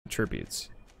attributes.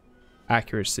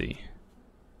 Accuracy.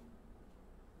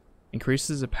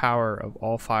 Increases the power of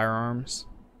all firearms.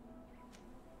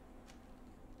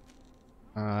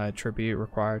 Attribute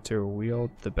required to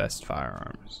wield the best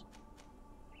firearms.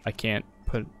 I can't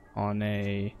put on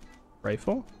a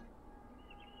rifle?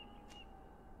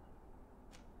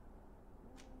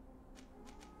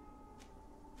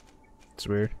 It's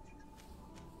weird.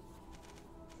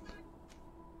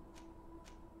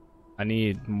 I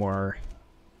need more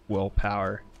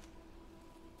willpower.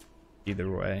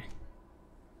 Either way.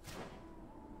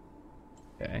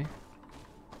 Okay.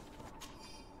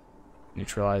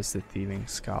 Neutralize the thieving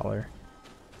scholar.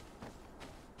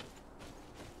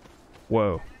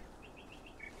 Whoa.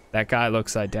 That guy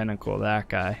looks identical to that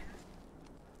guy.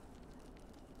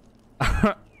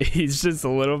 He's just a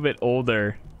little bit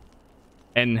older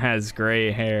and has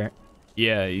gray hair.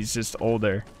 Yeah, he's just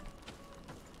older.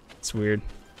 It's weird.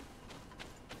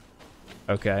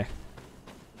 Okay.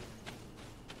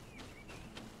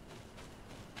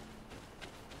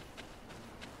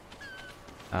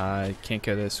 I can't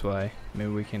go this way. Maybe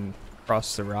we can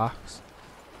cross the rocks.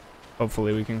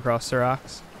 Hopefully we can cross the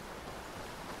rocks.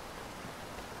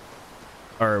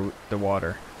 Or the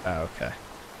water. Oh, okay.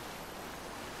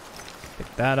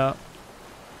 Pick that up.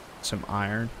 Some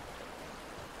iron.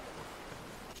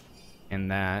 And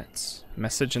that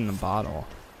message in the bottle.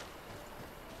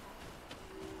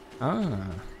 Ah.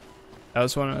 That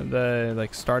was one of the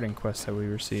like starting quests that we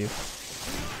received.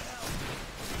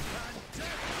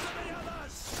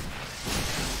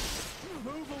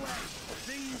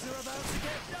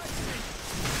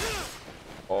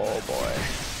 Oh boy.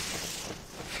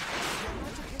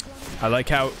 I like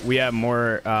how we have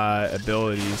more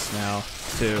abilities now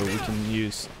too. We can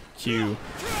use Q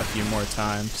a few more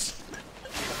times.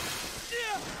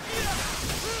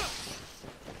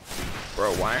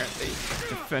 Bro, why aren't they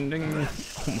defending me?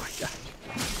 Oh my god.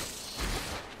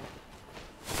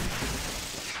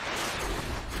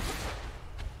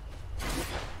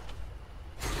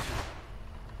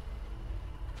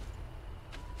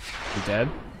 He dead?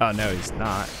 Oh no, he's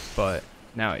not, but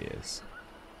now he is.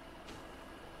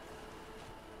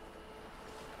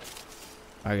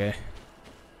 Okay.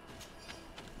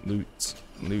 Loot.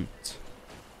 Loot.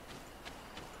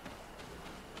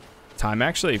 Time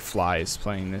actually flies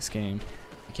playing this game.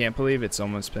 I can't believe it's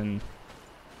almost been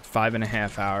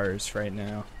 5.5 hours right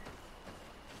now.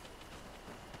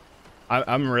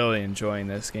 I'm really enjoying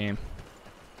this game.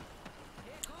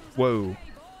 Whoa.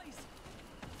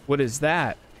 What is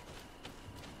that?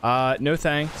 No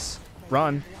thanks.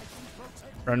 Run.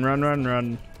 Run, run, run,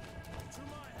 run.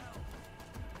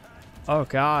 Oh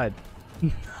god.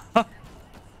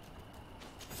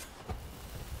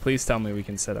 Please tell me we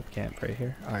can set up camp right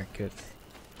here. Alright, good.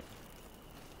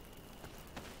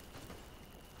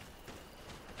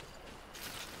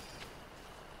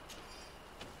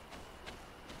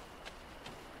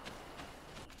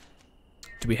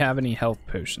 Do we have any health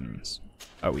potions?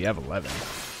 Oh, we have 11.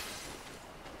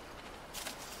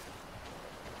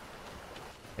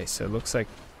 Okay, so it looks like...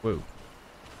 Whoa.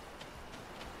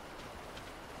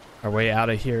 Our way out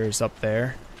of here is up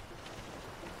there.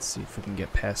 Let's see if we can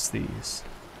get past these.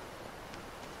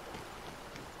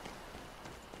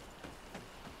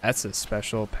 That's a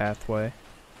special pathway.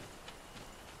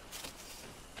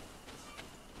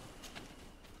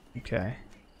 Okay.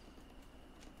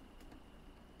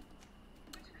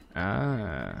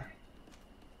 Ah.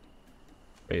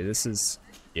 Wait, this is...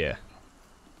 Yeah.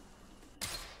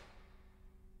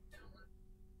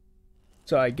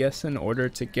 So I guess in order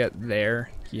to get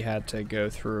there, he had to go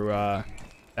through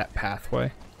that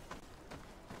pathway.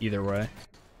 Either way.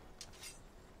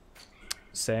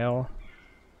 Sail.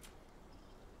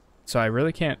 So I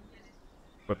really can't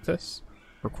whip this.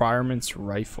 Requirements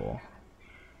rifle.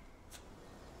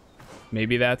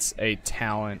 Maybe that's a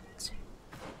talent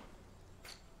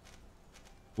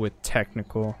with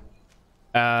technical.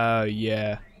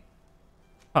 Yeah.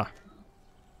 Huh.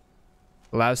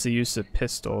 Allows the use of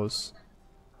pistols.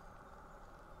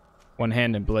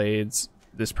 One-handed blades.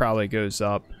 This probably goes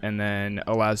up, and then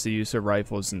allows the use of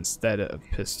rifles instead of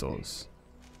pistols.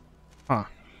 Huh.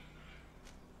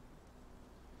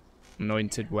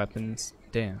 Anointed weapons.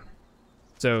 Damn.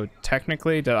 So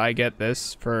technically, did I get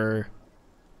this for...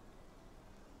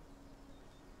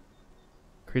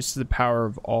 Increases the power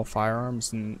of all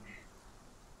firearms and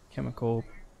chemical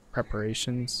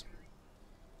preparations.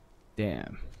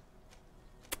 Damn.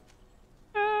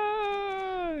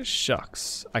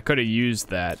 Shucks. I could have used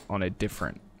that on a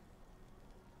different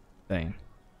thing.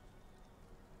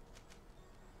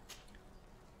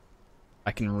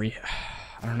 I can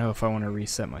I don't know if I want to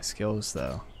reset my skills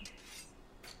though.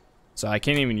 So I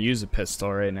can't even use a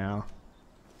pistol right now.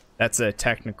 That's a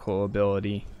technical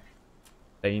ability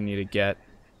that you need to get.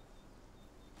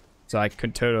 So I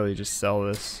could totally just sell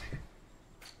this.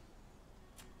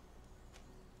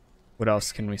 What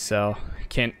else can we sell?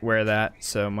 Can't wear that,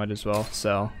 so might as well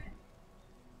sell.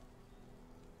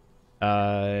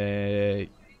 That's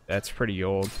pretty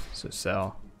old, so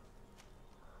sell.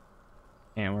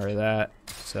 Can't wear that,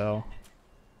 sell.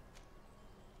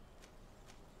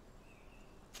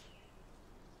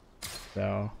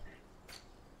 So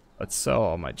let's sell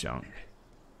all my junk.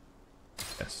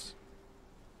 Yes.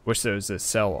 Wish there was a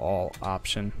sell all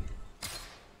option.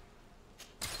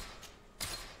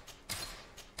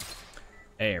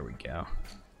 There we go.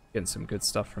 Getting some good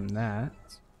stuff from that.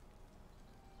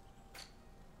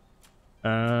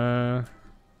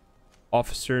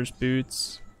 Officer's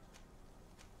boots.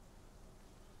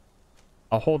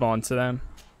 I'll hold on to them.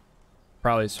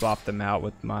 Probably swap them out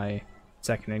with my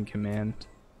second in command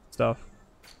stuff.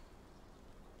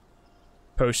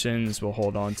 Potions we'll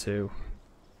hold on to.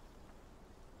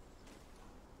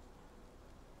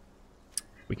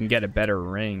 We can get a better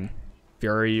ring.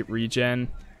 Fury regen.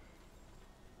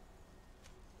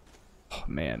 Oh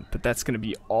man, but that's gonna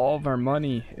be all of our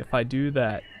money if I do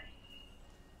that.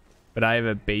 But I have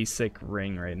a basic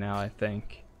ring right now, I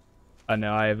think.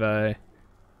 No, I have a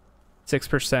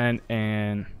 6%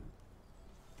 and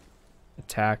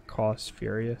attack cost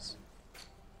furious.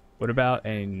 What about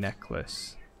a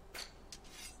necklace?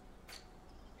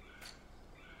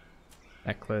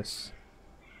 Necklace.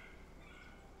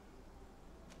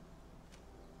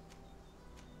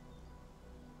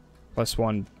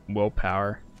 +1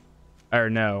 willpower. Or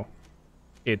no,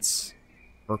 it's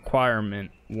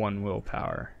requirement 1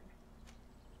 willpower.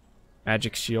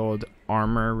 Magic shield,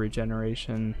 armor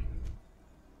regeneration,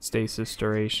 stasis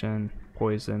duration,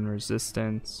 poison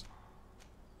resistance.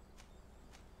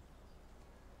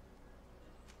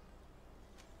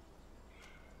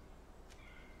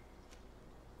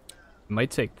 Might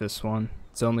take this one.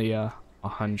 It's only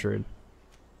 100.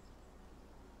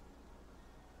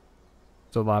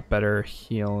 It's a lot better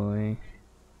healing.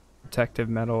 Protective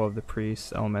metal of the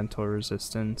priest, elemental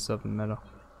resistance of the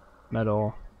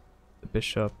metal, the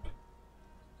bishop.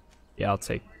 Yeah, I'll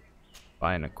take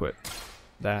buy and equip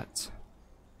that.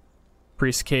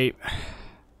 Priest cape,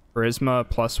 charisma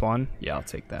 +1. Yeah, I'll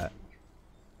take that.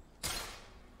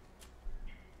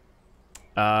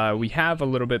 We have a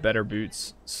little bit better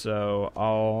boots, so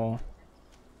I'll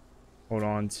hold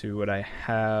on to what I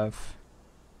have.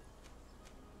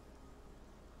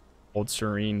 Old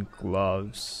Serene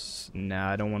gloves.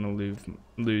 Nah, I don't want to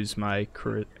lose my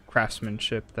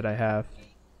craftsmanship that I have.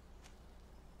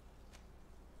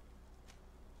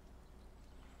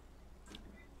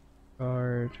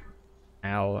 Guard.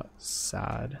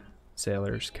 Al-Sad.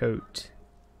 Sailor's coat.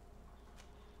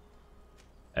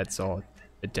 That's all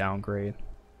a downgrade.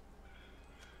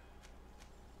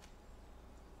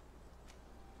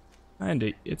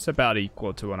 And it's about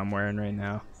equal to what I'm wearing right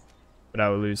now. But I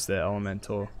will lose the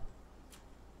elemental.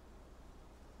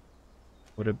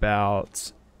 What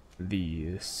about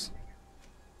these?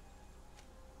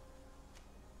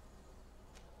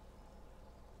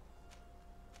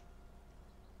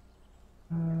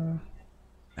 Nah,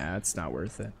 it's not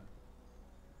worth it.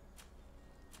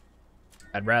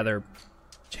 I'd rather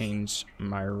change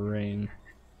my ring.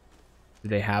 Do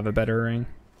they have a better ring?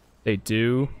 They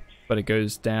do, but it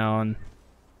goes down.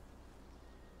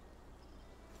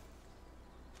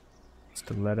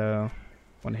 Stiletto.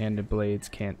 One-handed blades,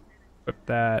 can't equip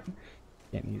that.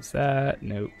 Can't use that.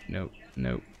 Nope, nope,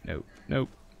 nope, nope, nope.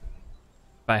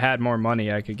 If I had more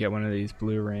money, I could get one of these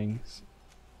blue rings.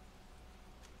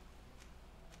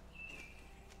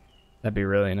 That'd be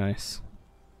really nice.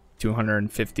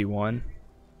 251.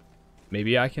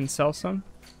 Maybe I can sell some.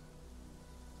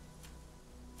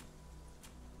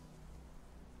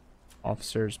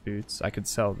 Officer's boots. I could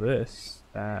sell this.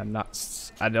 I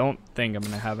don't think I'm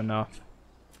gonna have enough.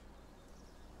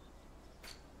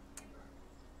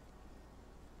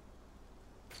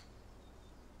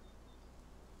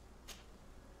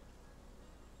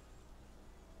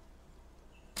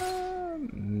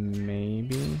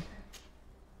 Maybe.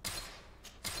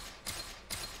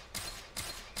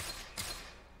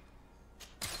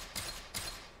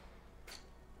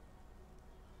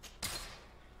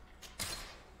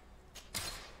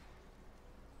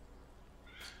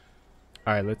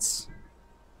 All right, let's.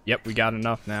 Yep, we got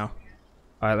enough now.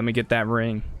 All right, let me get that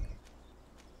ring.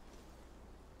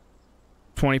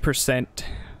 20%,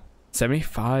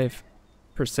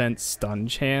 75% stun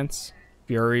chance,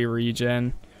 fury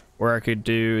regen, or I could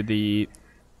do the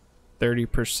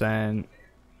 30%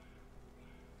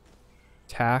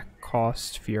 Attack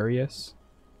cost furious.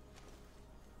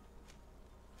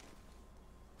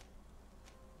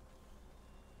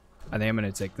 I think I'm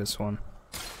gonna take this one.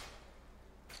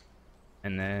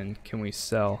 And then can we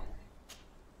sell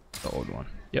the old one?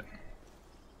 Yep.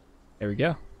 There we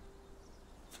go.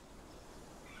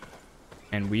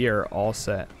 And we are all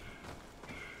set.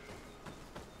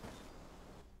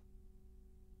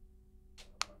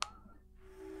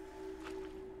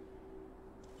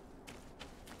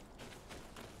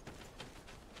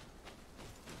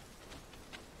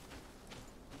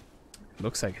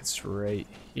 Looks like it's right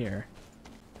here.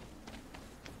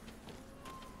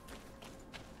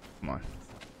 Come on.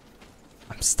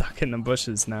 I'm stuck in the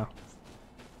bushes now.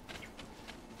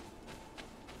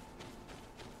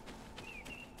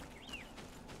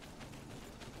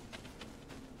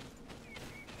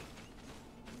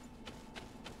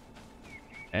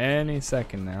 Any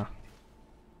second now.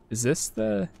 Is this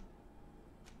the...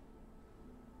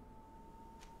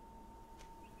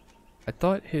 I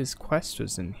thought his quest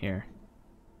was in here.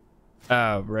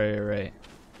 Oh, right.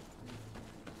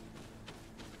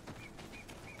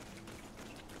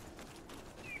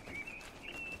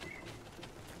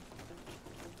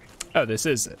 Oh, this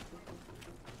is it.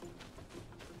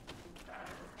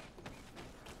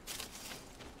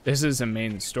 This is a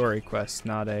main story quest,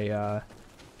 not a,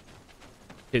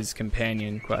 his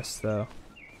companion quest, though.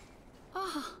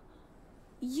 Ah,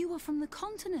 you are from the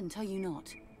continent, are you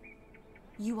not?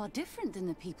 You are different than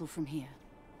the people from here.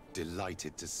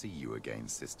 Delighted to see you again,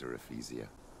 Sister Ephesia.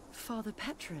 Father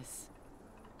Petrus,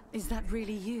 is that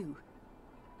really you?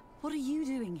 What are you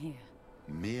doing here?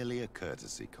 Merely a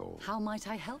courtesy call. How might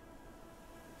I help?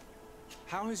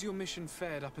 How has your mission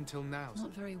fared up until now?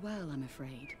 Not very well, I'm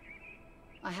afraid.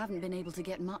 I haven't been able to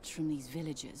get much from these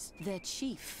villagers. Their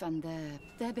chief and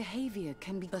their behavior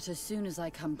can be... But as soon as I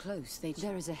come close,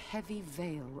 there is a heavy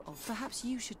veil of... Perhaps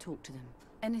you should talk to them.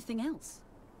 Anything else?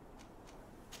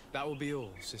 That will be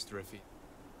all, Sister Effie.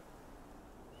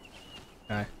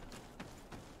 Aye.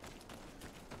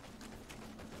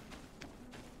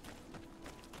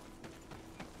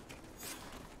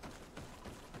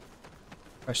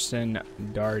 Question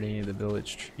Darty, the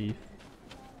village chief.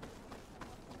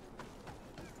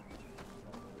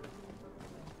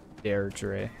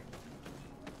 Deirdre.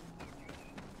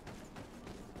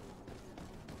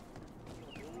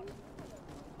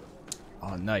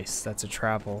 Oh, nice. That's a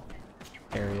travel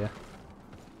area.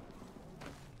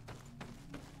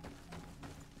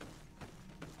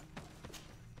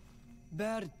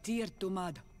 Ber tir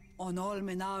tumad on all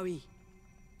Menawi.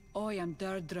 I am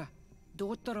Deirdre,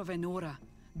 daughter of Enora,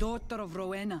 daughter of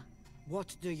Rowena.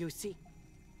 What do you see?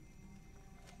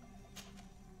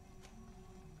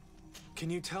 Can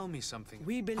you tell me something?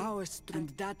 We build our strength and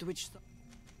that which...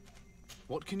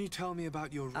 What can you tell me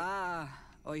about your... I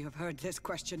have heard this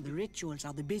question. The rituals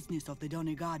are the business of the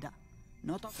Donegada,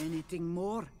 not of anything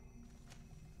more.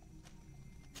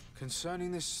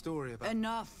 Concerning this story about...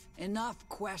 Enough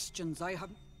questions. I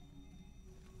have...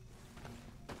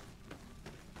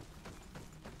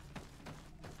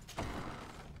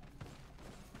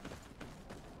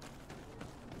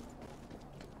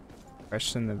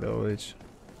 Question the village.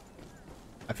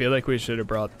 I feel like we should have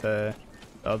brought the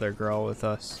other girl with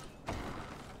us.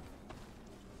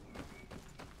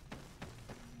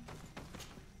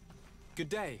 Good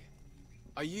day.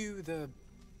 Are you the...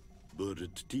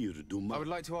 I would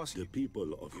like to ask you... The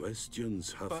people of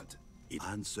questions have... But...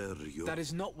 Answer your... That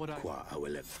is not what I...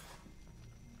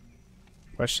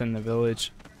 Question the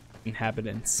village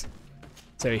inhabitants.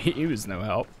 So he was no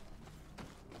help.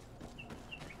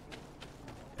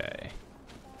 Okay.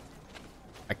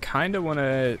 I kind of want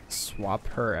to swap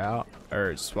her out,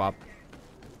 or swap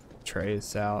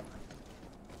Trace out.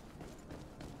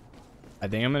 I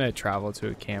think I'm going to travel to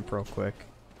a camp real quick.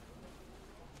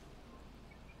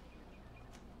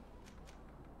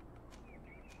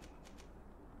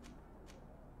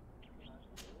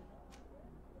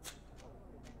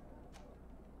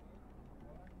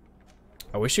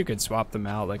 I wish you could swap them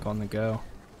out like on the go.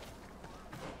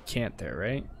 Can't there,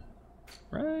 right?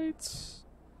 Right.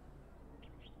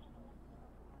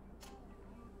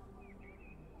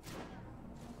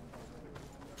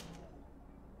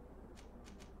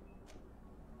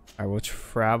 Alright, we'll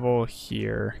travel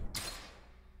here.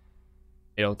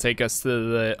 It'll take us to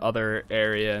the other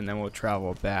area and then we'll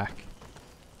travel back.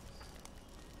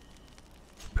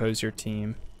 Propose your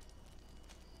team.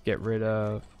 Get rid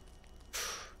of.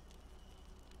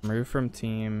 Remove from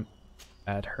team.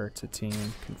 Add her to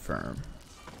team. Confirm.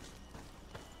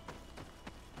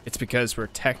 It's because we're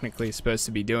technically supposed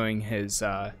to be doing his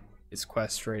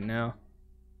quest right now.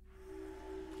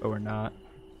 But we're not.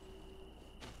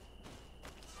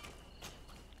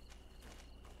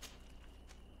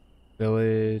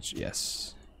 Village,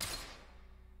 yes.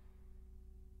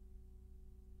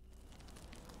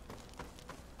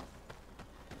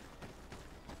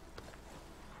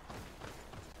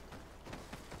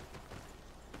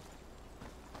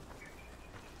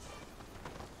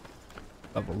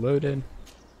 Level loaded.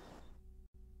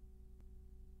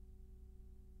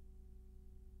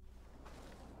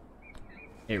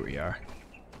 Here we are.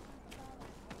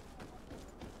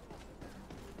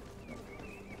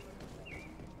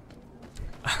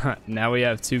 Now we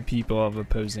have 2 people of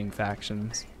opposing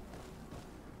factions.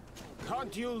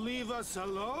 Can't you leave us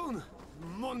alone,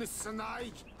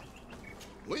 Monisanaig?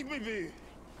 Leave me be.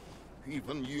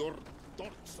 Even your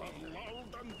thoughts are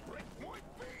loud and break my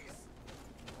peace.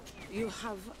 You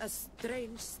have a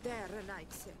strange stare,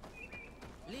 Renaigse.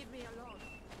 Leave me alone.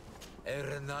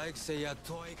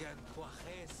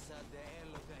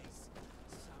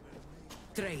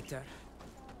 Traitor.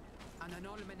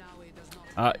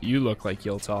 You look like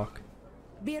you'll talk.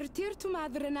 Birtir to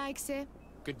Madre Renaigse.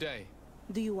 Good day.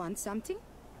 Do you want something?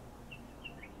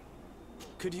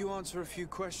 Could you answer a few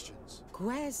questions?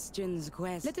 Questions.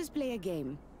 Let us play a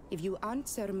game. If you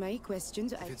answer my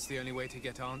questions, If it's the only way to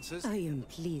get answers? I am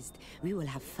pleased. We will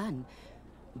have fun.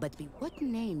 But what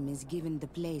name is given the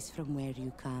place from where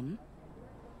you come?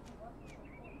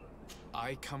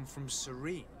 I come from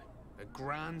Serene, a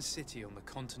grand city on the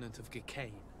continent of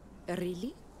Gicane.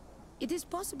 Really? It is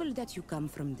possible that you come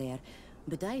from there,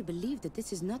 but I believe that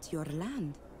this is not your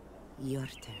land. Your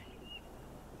turn.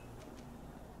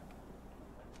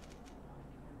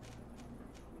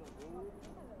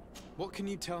 What can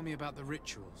you tell me about the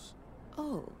rituals?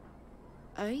 Oh,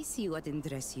 I see what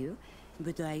interests you,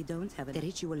 but I don't have the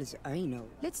rituals I know.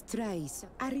 Let's try.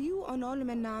 Are you on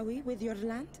Olmenawi with your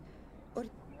land? Or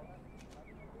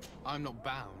I'm not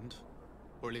bound,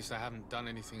 or at least I haven't done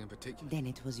anything in particular. then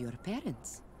it was your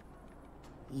parents.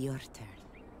 Your turn.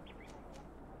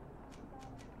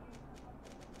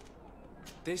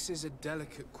 This is a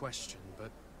delicate question,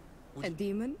 but A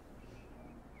demon?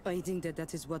 I think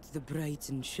that is what the bright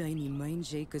and shiny mind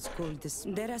shakers call this.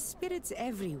 There are spirits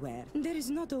everywhere. There is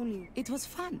not only... It was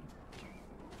fun.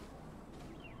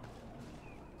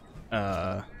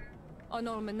 On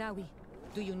Olmenawi,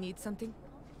 do you need something?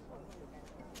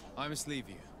 I must leave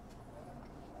you.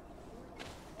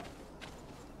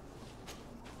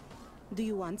 Do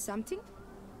you want something?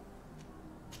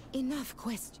 Enough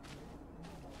question.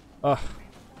 Ugh.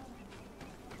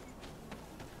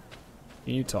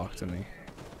 Can you talk to me?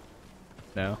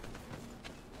 No.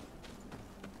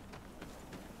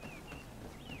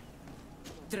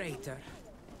 Traitor.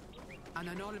 And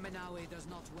an Olmenawi does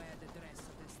not wear the dress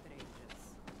of the strangers.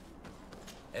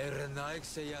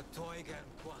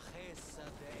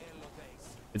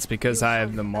 It's because I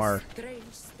have the mark.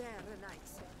 Strange stare,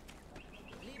 Renaigse.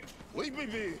 Leave me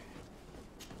be.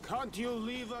 Can't you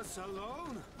leave us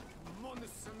alone,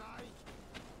 Monisanaig?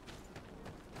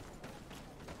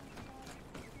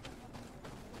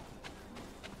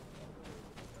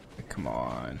 Come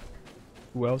on.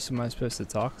 Who else am I supposed to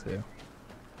talk to?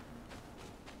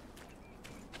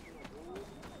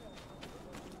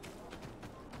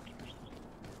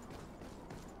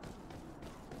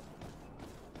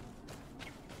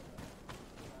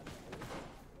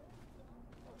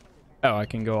 Oh, I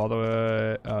can go all the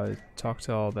way, talk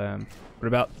to all them. What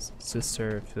about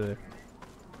sister, if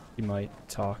he might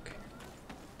talk?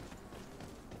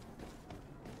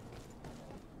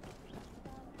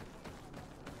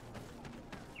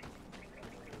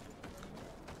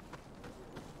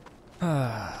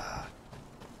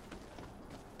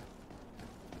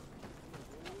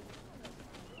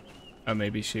 Oh,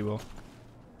 maybe she will.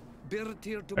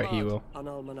 Or he will. On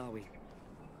Almanawi.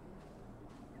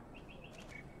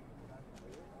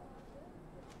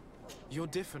 You're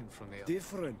different from the others.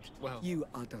 Different. Well, You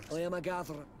others. I am a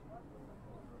gatherer.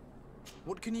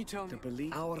 what can you tell me? The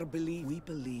belief. Our belief. We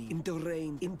believe in the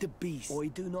rain, in the beast. I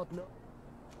do not know.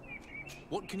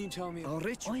 What can you tell me? Our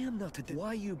ritual. I am not a.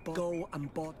 Why you go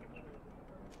and bought?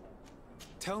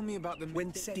 Tell me about the...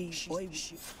 When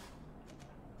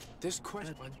This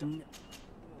question...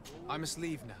 I must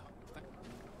leave now.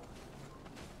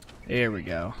 Here we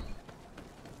go.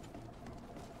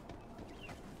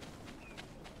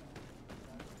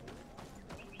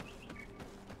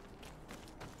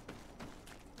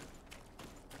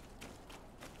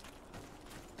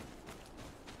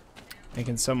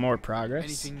 Making some more progress.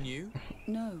 Anything new?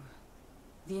 No.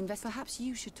 The invest. Perhaps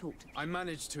you should talk to. I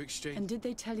managed to exchange... And did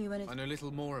they tell you anything? I know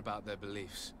little more about their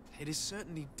beliefs. It is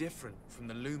certainly different from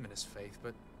the luminous faith,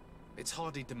 but it's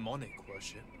hardly demonic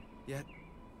worship. Yet,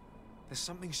 there's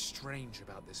something strange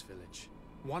about this village.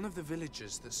 One of the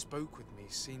villagers that spoke with me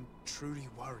seemed truly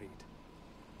worried.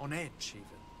 On edge, even.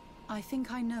 I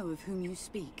think I know of whom you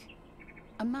speak.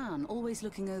 A man always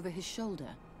looking over his shoulder.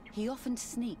 He often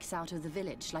sneaks out of the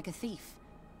village like a thief.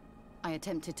 I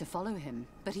attempted to follow him,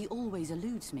 but he always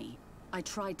eludes me. I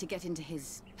tried to get into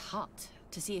his hut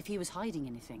to see if he was hiding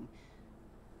anything,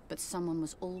 but someone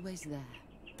was always there.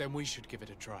 Then we should give it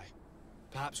a try.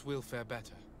 Perhaps we'll fare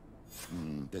better.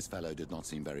 This fellow did not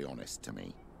seem very honest to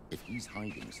me. If he's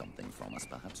hiding something from us,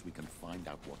 perhaps we can find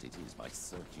out what it is by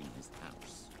searching his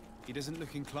house. He doesn't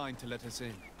look inclined to let us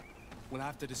in. We'll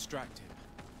have to distract him.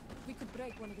 We could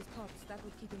break one of his pots, that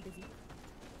would keep him busy.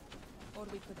 Or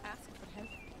we could ask for help.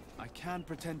 I can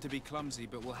pretend to be clumsy,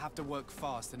 but we'll have to work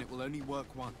fast, and it will only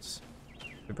work once.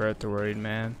 Divert the worried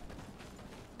man.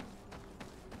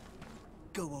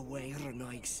 Go away,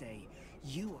 Renaig say.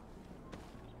 You.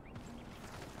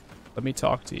 Let me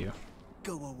talk to you.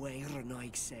 Go away,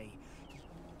 Renaig say.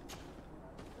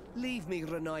 Leave me,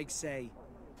 Renaig say.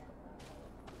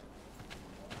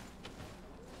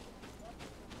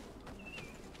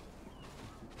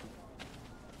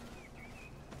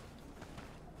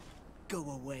 Go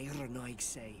away, Renaig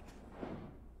say.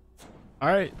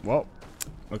 Alright, well,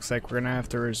 looks like we're gonna have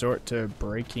to resort to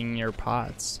breaking your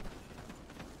pots.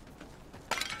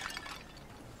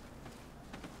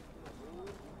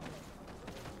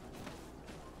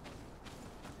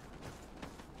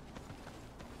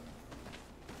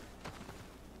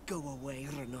 Go away,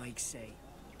 Renaig say.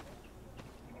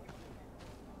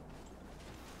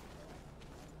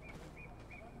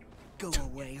 Go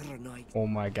away, Renaig. Oh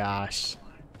my gosh.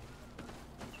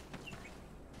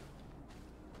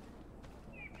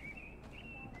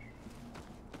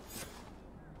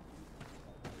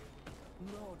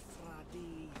 Lord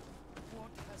Fradi, what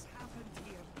has happened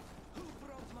here? Who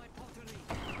broke my pottery?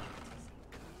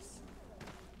 Curse.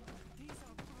 These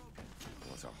are broken.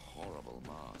 What a horrible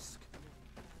mask.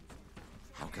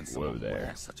 How can someone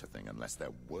wear such a thing unless they're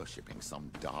worshipping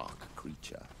some dark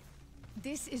creature?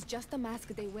 This is just a mask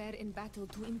they wear in battle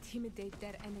to intimidate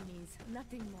their enemies,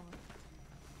 nothing more.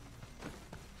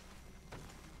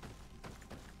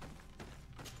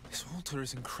 This altar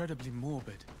is incredibly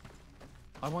morbid.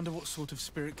 I wonder what sort of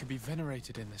spirit could be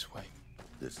venerated in this way.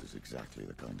 This is exactly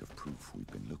the kind of proof we've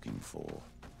been looking for.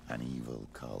 An evil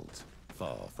cult,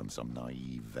 far from some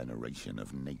naive veneration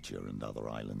of nature and other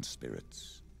island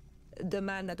spirits. The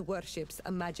man that worships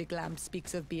a magic lamp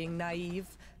speaks of being naive.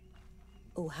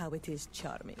 Oh, how it is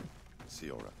charming.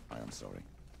 Siora, I am sorry.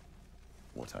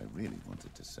 What I really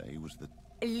wanted to say was that...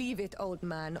 Leave it, old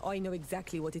man. I know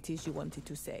exactly what it is you wanted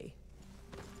to say.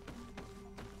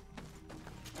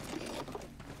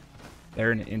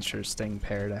 They're an interesting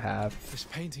pair to have. This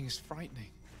painting is frightening.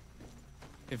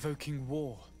 Evoking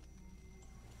war.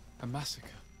 A massacre.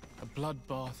 A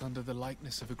bloodbath under the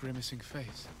likeness of a grimacing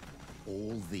face.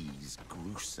 All these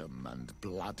gruesome and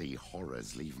bloody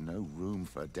horrors leave no room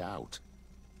for doubt.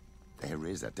 There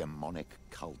is a demonic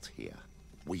cult here.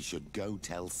 We should go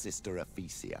tell Sister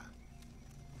Ephesia.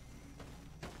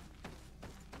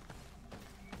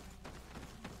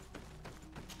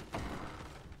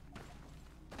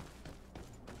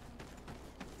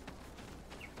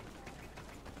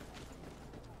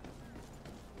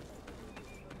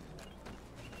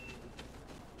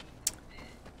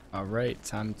 Alright,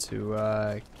 time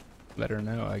to let her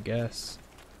know, I guess.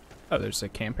 Oh, there's a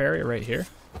camp area right here.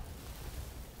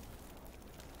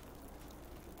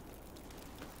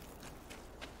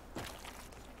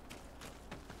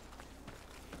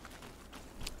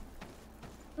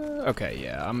 Okay,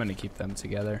 yeah, I'm gonna keep them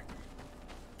together.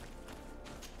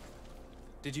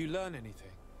 Did you learn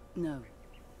anything? No,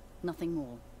 nothing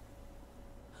more.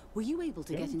 Were you able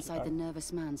to get inside the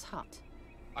nervous man's hut?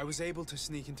 I was able to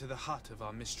sneak into the hut of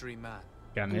our mystery man.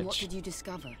 And what did you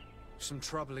discover? Some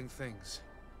troubling things.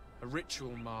 A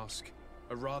ritual mask,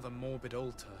 a rather morbid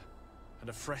altar, and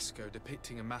a fresco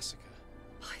depicting a massacre.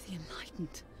 By the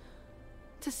Enlightened.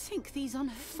 To think these on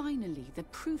finally, the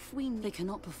proof we need. They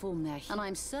cannot perform there, and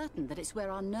I'm certain that it's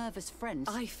where our nervous friend...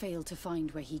 I failed to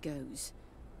find where he goes.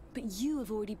 But you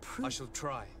have already proved... I shall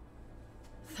try.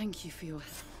 Thank you for your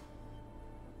help.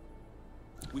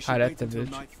 Hide at the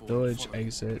village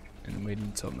exit and wait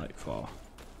until nightfall.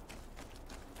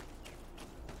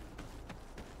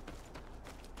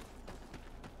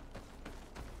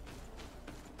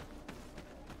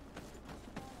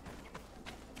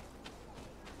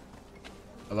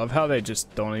 I love how they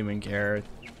just don't even care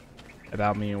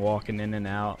about me walking in and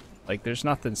out. Like, there's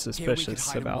nothing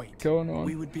suspicious about going on.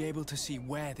 We would be able to see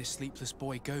where this sleepless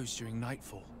boy goes during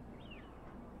nightfall.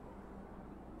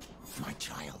 My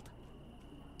child,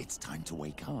 it's time to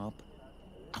wake up.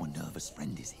 Our nervous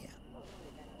friend is here.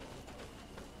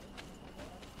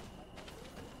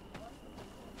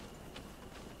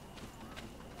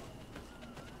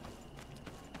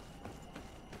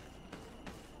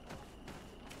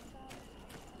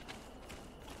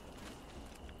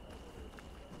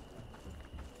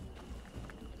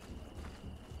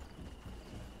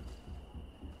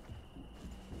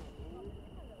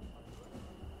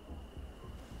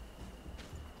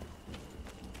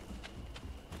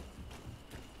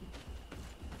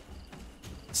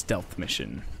 Stealth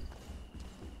mission.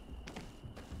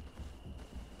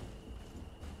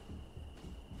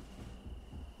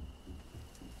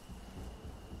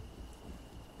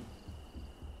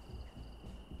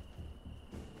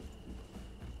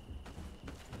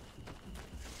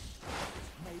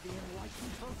 May the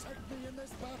enlightened protect me in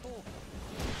this battle.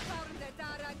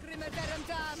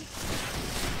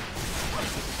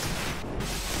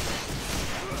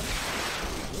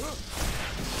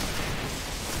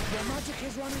 Your magic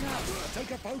is running out.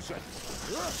 Take a potion.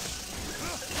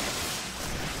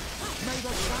 May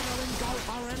the shadow engulf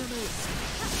our enemies.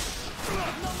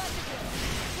 No magic left.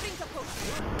 Drink a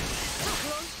potion.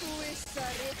 Close to is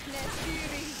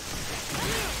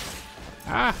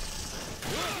Ah!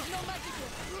 no magic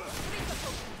left. Drink a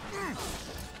potion.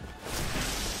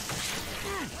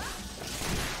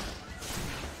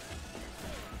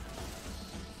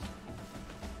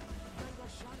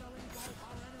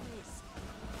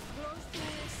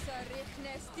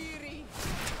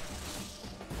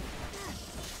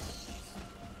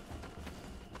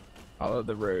 Follow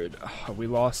the road. Oh, we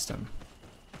lost him.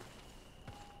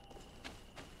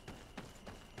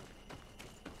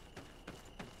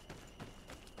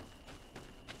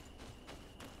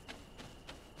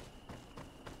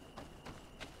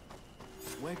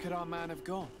 Where could our man have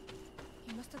gone?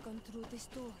 He must have gone through this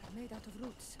door made out of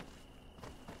roots.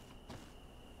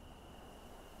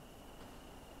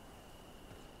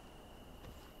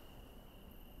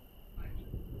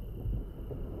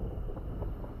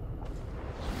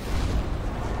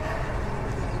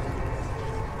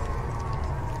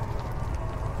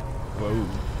 Whoa.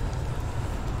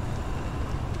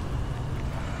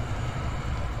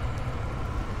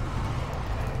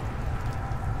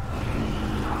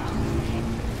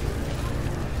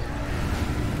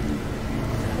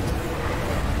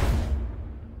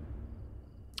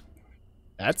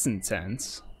 That's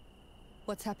intense.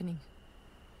 What's happening?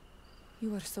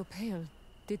 You are so pale.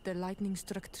 Did the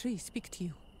lightning-struck tree speak to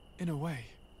you? In a way.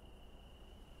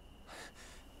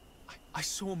 I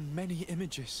saw many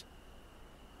images.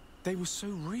 They were so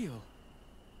real.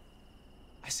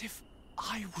 As if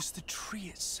I was the tree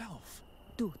itself.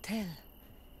 Do tell.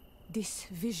 This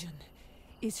vision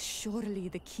is surely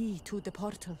the key to the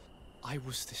portal. I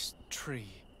was this tree,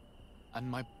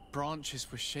 and my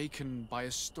branches were shaken by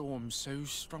a storm so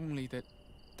strongly that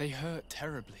they hurt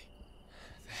terribly.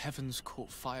 The heavens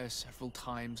caught fire several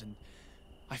times, and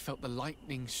I felt the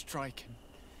lightning strike and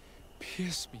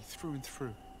pierce me through and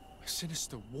through. A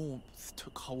sinister warmth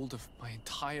took hold of my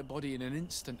entire body in an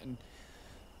instant, and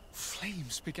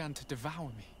flames began to devour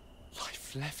me.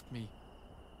 Life left me.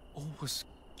 All was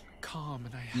calm,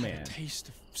 and I had a taste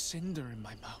of cinder in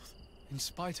my mouth. In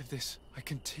spite of this, I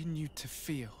continued to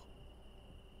feel.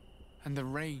 And the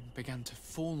rain began to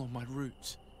fall on my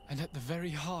roots, and at the very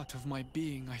heart of my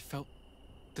being I felt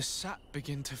the sap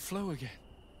begin to flow again.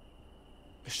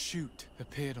 A shoot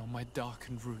appeared on my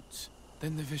darkened roots.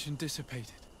 Then the vision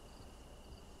dissipated.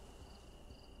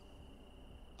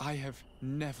 I have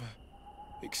never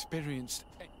experienced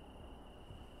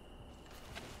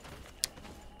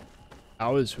That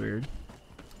was weird.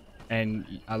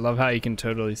 And I love how you can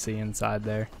totally see inside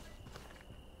there.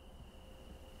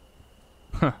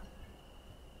 Huh.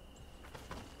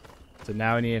 So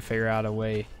now we need to figure out a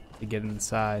way to get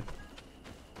inside.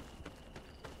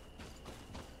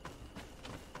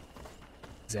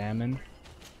 Examine.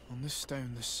 On this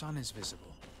stone, the sun is visible.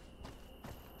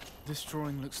 This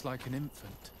drawing looks like an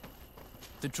infant.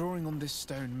 The drawing on this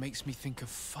stone makes me think of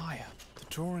fire. The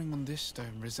drawing on this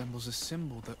stone resembles a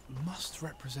symbol that must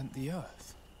represent the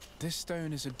earth. This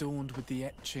stone is adorned with the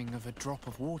etching of a drop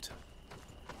of water.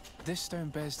 This stone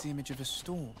bears the image of a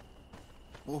storm.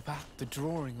 Or perhaps the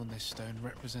drawing on this stone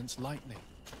represents lightning.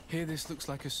 Here this looks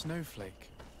like a snowflake.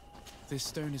 This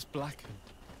stone is blackened,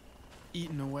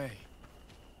 eaten away.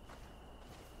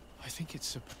 I think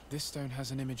this stone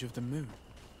has an image of the moon.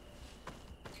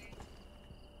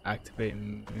 Activate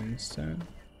moonstone.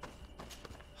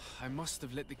 I must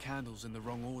have lit the candles in the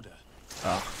wrong order.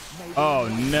 Oh, oh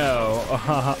no.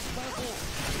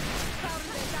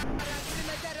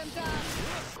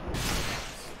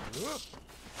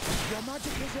 Your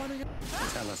magic is running.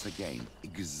 Tell us again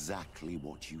exactly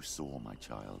what you saw, my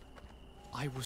child. I was